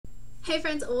Hey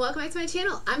friends, welcome back to my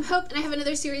channel. I'm Hope and I have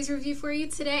another series review for you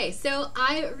today. So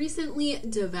I recently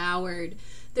devoured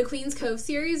the Queen's Cove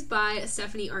series by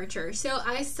Stephanie Archer. So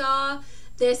I saw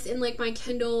this in like my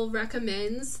Kindle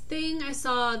recommends thing. I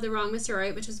saw The Wrong Mr.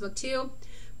 Right, which was book 2.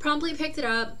 Promptly picked it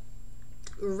up,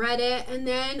 read it, and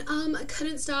then I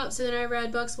couldn't stop. So then I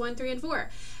read books 1, 3, and 4.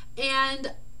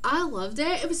 And I loved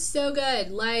it. It was so good.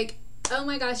 Like, oh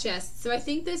my gosh, yes. So I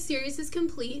think this series is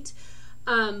complete.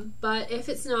 But if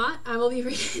it's not, I will be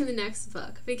reading the next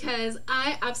book because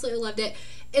I absolutely loved it.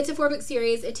 It's a 4-book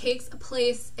series. It takes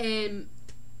place in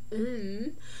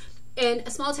a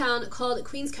small town called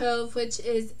Queen's Cove, which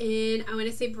is in, I want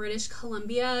to say, British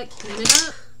Columbia,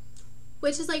 Canada,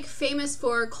 which is like famous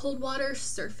for cold water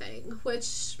surfing,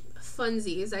 which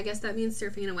funsies, I guess that means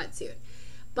surfing in a wetsuit.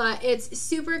 But it's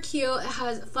super cute. It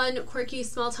has fun, quirky,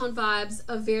 small town vibes,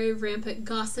 a very rampant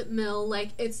gossip mill. Like,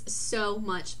 it's so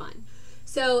much fun.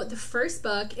 So the first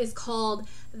book is called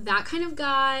That Kind of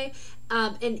Guy,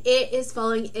 and it is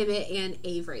following Emmett and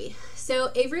Avery.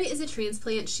 So Avery is a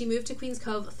transplant. She moved to Queen's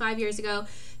Cove 5 years ago.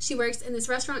 She works in this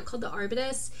restaurant called the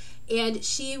Arbutus, and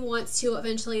she wants to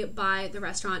eventually buy the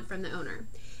restaurant from the owner.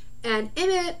 And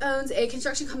Emmett owns a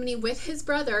construction company with his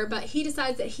brother, but he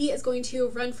decides that he is going to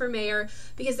run for mayor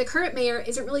because the current mayor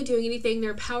isn't really doing anything.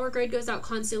 Their power grid goes out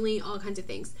constantly, all kinds of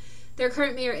things. Their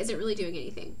current mayor isn't really doing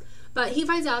anything. But he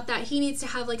finds out that he needs to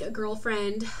have like a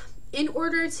girlfriend in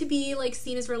order to be like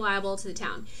seen as reliable to the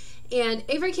town. And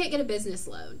Avery can't get a business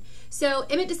loan. So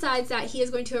Emmett decides that he is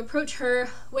going to approach her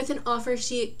with an offer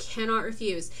she cannot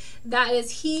refuse. That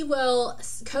is, he will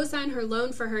co-sign her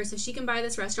loan for her so she can buy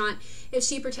this restaurant if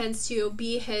she pretends to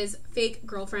be his fake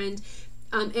girlfriend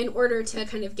in order to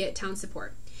kind of get town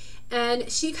support. And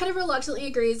she kind of reluctantly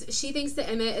agrees. She thinks that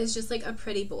Emmett is just like a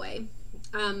pretty boy,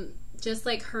 just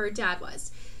like her dad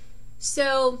was.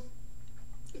 So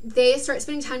they start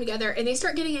spending time together and they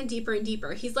start getting in deeper and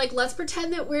deeper. He's like, let's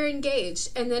pretend that we're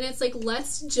engaged. And then it's like,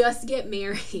 let's just get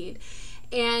married.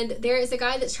 And there is a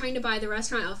guy that's trying to buy the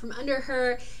restaurant out from under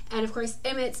her. And of course,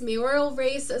 Emmett's mayoral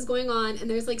race is going on. And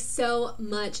there's like so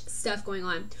much stuff going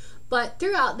on. But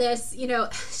throughout this, you know,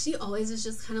 she always is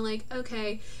just kind of like,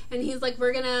 okay. And he's like,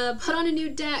 we're going to put on a new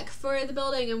deck for the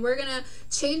building and we're going to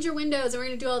change your windows and we're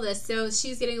going to do all this. So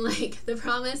she's getting like the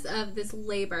promise of this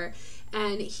labor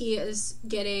and he is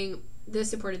getting the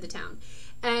support of the town.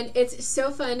 And it's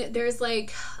so fun. There's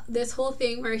like this whole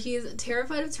thing where he's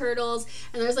terrified of turtles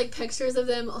and there's like pictures of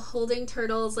them holding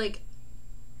turtles, like,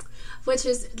 which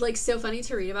is like so funny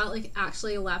to read about, like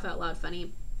actually laugh out loud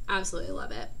funny. Absolutely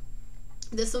love it.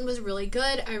 This one was really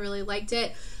good. I really liked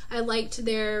it. I liked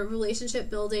their relationship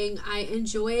building. I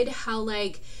enjoyed how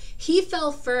like he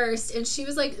fell first and she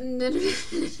was like, no.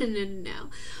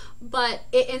 But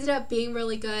it ended up being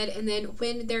really good. And then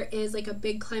when there is like a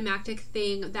big climactic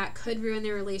thing that could ruin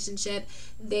their relationship,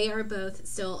 they are both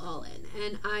still all in.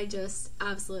 And I just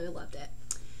absolutely loved it.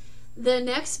 The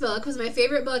next book was my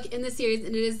favorite book in the series,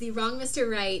 and it is The Wrong Mr.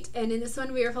 Right. And in this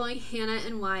one, we are following Hannah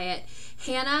and Wyatt.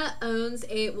 Hannah owns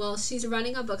she's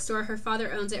running a bookstore. Her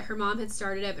father owns it. Her mom had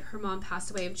started it, but her mom passed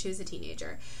away when she was a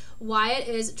teenager. Wyatt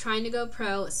is trying to go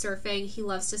pro surfing. He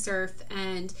loves to surf,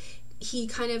 and he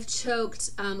kind of choked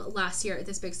last year at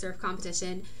this big surf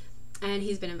competition, and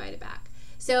he's been invited back.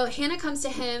 So Hannah comes to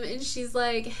him and she's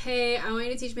like, hey, I want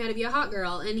you to teach me how to be a hot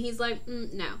girl. And he's like,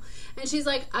 no. And she's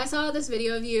like, I saw this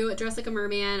video of you dressed like a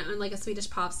merman on like a Swedish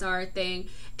pop star thing.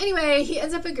 Anyway, he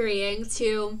ends up agreeing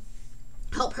to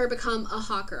help her become a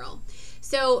hot girl.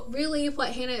 So really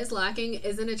what Hannah is lacking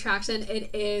isn't attraction,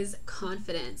 it is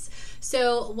confidence.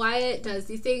 So Wyatt does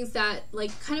these things that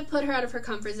like kind of put her out of her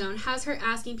comfort zone, has her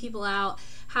asking people out,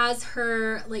 has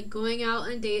her like going out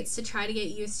on dates to try to get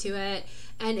used to it,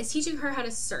 and is teaching her how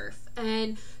to surf.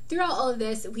 And throughout all of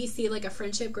this, we see like a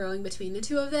friendship growing between the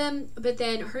two of them. But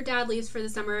then her dad leaves for the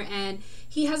summer and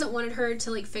he hasn't wanted her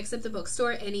to like fix up the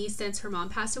bookstore any since her mom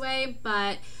passed away.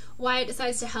 But Wyatt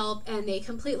decides to help and they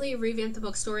completely revamp the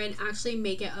bookstore and actually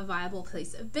make it a viable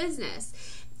place of business.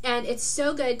 And it's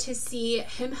so good to see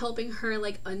him helping her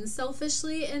like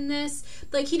unselfishly in this.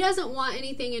 Like he doesn't want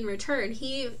anything in return.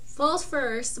 He falls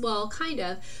first, well, kind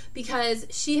of, because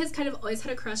she has kind of always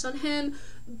had a crush on him,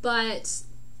 but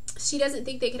she doesn't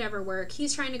think they could ever work.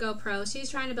 He's trying to go pro. She's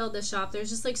trying to build this shop.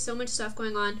 There's just like so much stuff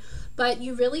going on, but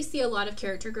you really see a lot of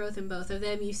character growth in both of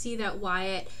them. You see that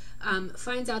Wyatt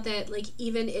finds out that like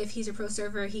even if he's a pro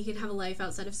surfer, he can have a life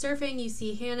outside of surfing. You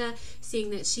see Hannah seeing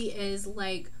that she is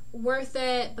like worth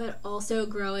it, but also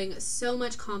growing so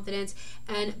much confidence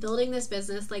and building this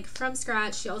business like from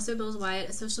scratch. She also builds Wyatt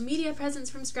a social media presence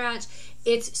from scratch.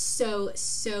 It's so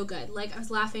good. Like, I was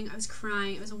laughing, I was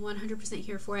crying, I was 100%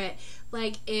 here for it.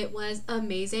 Like, it was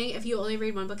amazing. If you only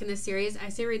read one book in this series, I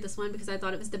say read this one because I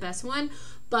thought it was the best one,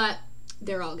 but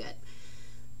they're all good.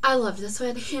 I loved this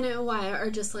one. Hannah and Wyatt are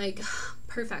just like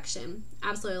perfection.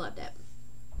 Absolutely loved it.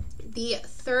 The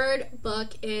third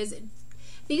book is,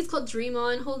 I think it's called Dream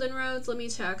On, Holden Rhodes. Let me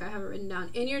check. I have it written down.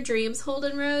 In Your Dreams,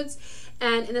 Holden Rhodes.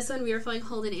 And in this one, we are following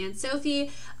Holden and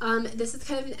Sophie. This is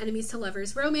kind of an enemies to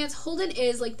lovers romance. Holden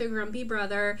is like the grumpy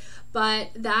brother, but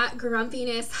that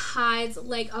grumpiness hides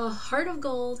like a heart of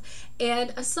gold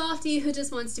and a softie who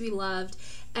just wants to be loved.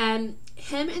 And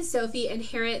him and Sophie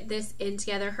inherit this inn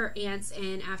together, her aunt's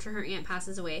inn, after her aunt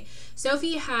passes away.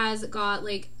 Sophie has got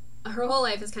like, her whole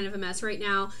life is kind of a mess right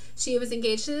now. She was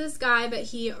engaged to this guy, but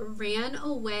he ran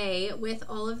away with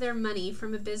all of their money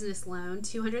from a business loan,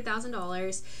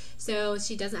 $200,000. So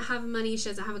she doesn't have money. She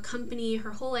doesn't have a company.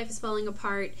 Her whole life is falling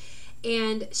apart.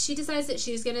 And she decides that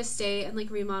she's going to stay and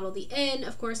like remodel the inn.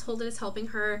 Of course, Holden is helping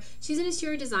her. She's an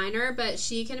interior designer, but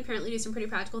she can apparently do some pretty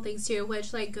practical things too,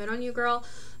 which, like, good on you, girl.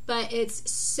 But it's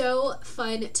so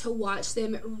fun to watch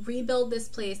them rebuild this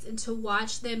place and to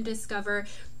watch them discover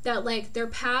that, like, their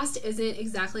past isn't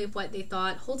exactly what they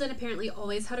thought. Holden apparently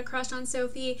always had a crush on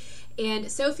Sophie,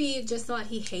 and Sophie just thought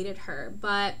he hated her,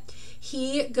 but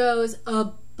he goes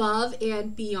above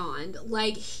and beyond.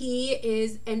 Like, he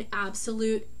is an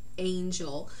absolute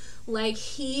angel. Like,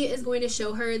 he is going to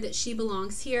show her that she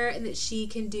belongs here and that she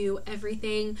can do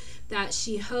everything that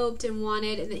she hoped and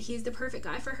wanted, and that he's the perfect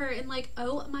guy for her. And, like,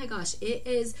 oh my gosh, it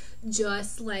is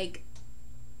just like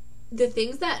the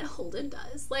things that Holden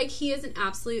does. Like, he is an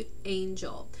absolute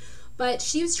angel. But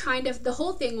she was trying to, the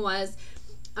whole thing was,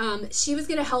 she was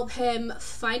going to help him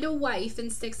find a wife in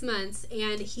 6 months,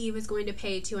 and he was going to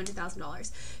pay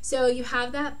 $200,000. So you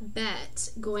have that bet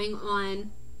going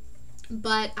on.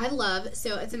 But I love,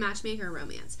 so it's a matchmaker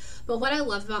romance. But what I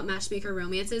love about matchmaker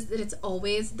romance is that it's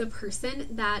always the person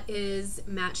that is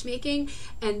matchmaking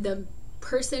and the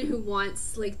person who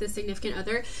wants like the significant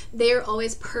other. They are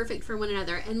always perfect for one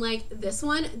another. And like this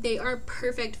one, they are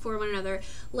perfect for one another.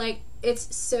 Like,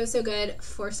 it's so good.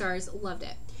 4 stars. Loved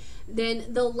it. Then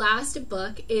the last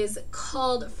book is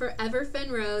called Forever Finn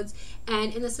Rhodes,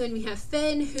 and in this one we have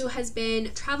Finn, who has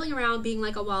been traveling around being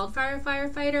like a wildfire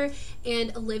firefighter,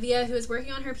 and Olivia, who is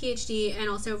working on her PhD and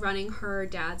also running her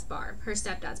dad's bar, her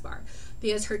stepdad's bar,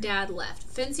 because her dad left.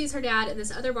 Finn sees her dad in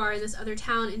this other bar in this other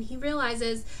town, and he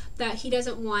realizes that he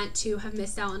doesn't want to have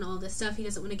missed out on all this stuff. He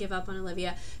doesn't want to give up on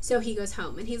Olivia, so he goes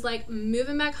home, and he's like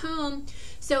moving back home.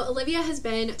 So Olivia has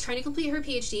been trying to complete her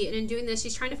PhD, and in doing this,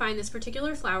 she's trying to find this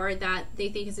particular flower that they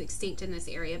think is extinct in this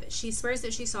area, but she swears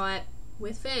that she saw it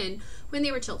with Finn when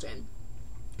they were children.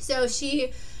 So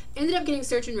she ended up getting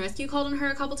search and rescue called on her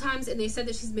a couple times, and they said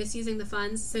that she's misusing the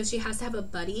funds, so she has to have a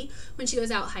buddy when she goes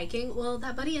out hiking. Well,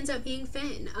 that buddy ends up being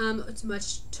Finn. It's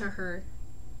much to her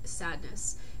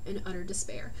sadness and utter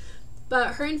despair.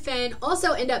 But her and Finn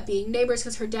also end up being neighbors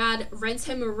because her dad rents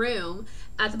him a room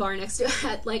at the bar next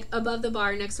to, like above the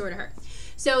bar next door to her.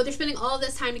 So they're spending all of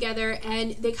this time together,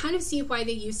 and they kind of see why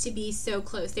they used to be so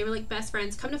close. They were like best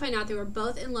friends. Come to find out, they were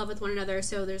both in love with one another,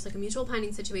 so there's like a mutual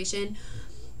pining situation.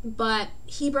 But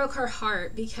he broke her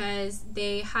heart because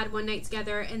they had one night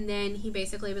together, and then he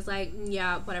basically was like,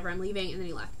 yeah, whatever, I'm leaving, and then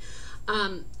he left.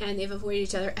 And they've avoided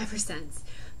each other ever since.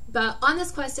 But on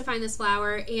this quest to find this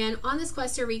flower, and on this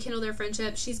quest to rekindle their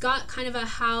friendship, she's got kind of a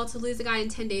how to lose a guy in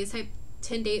 10 days type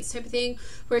 10 dates type of thing,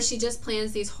 where she just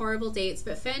plans these horrible dates,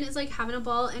 but Finn is like having a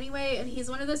ball anyway, and he's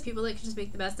one of those people that can just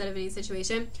make the best out of any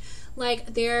situation.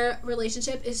 Like, their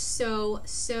relationship is so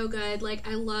good. Like,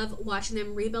 I love watching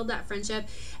them rebuild that friendship,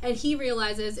 and he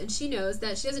realizes, and she knows,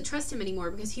 that she doesn't trust him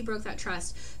anymore because he broke that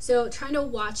trust. So trying to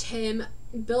watch him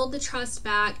build the trust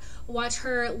back, watch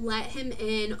her let him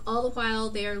in, all the while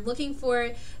they are looking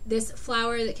for this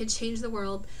flower that could change the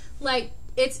world. Like,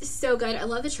 it's so good. I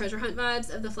love the treasure hunt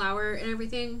vibes of the flower and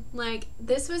everything. Like,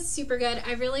 this was super good.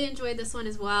 I really enjoyed this one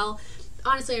as well.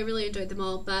 Honestly, I really enjoyed them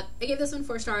all, but I gave this one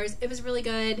 4 stars. It was really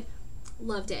good.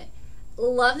 Loved it.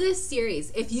 Love this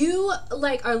series. If you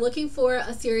like are looking for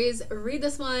a series, read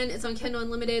this one. It's on Kindle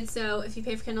Unlimited, so if you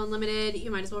pay for Kindle Unlimited,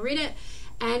 you might as well read it.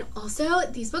 And also,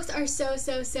 these books are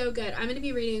so good. I'm going to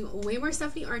be reading way more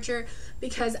Stephanie Archer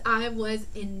because I was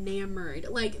enamored.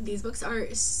 Like, these books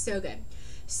are so good.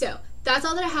 So that's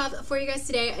all that I have for you guys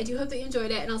today. I do hope that you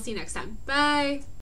enjoyed it, and I'll see you next time. Bye!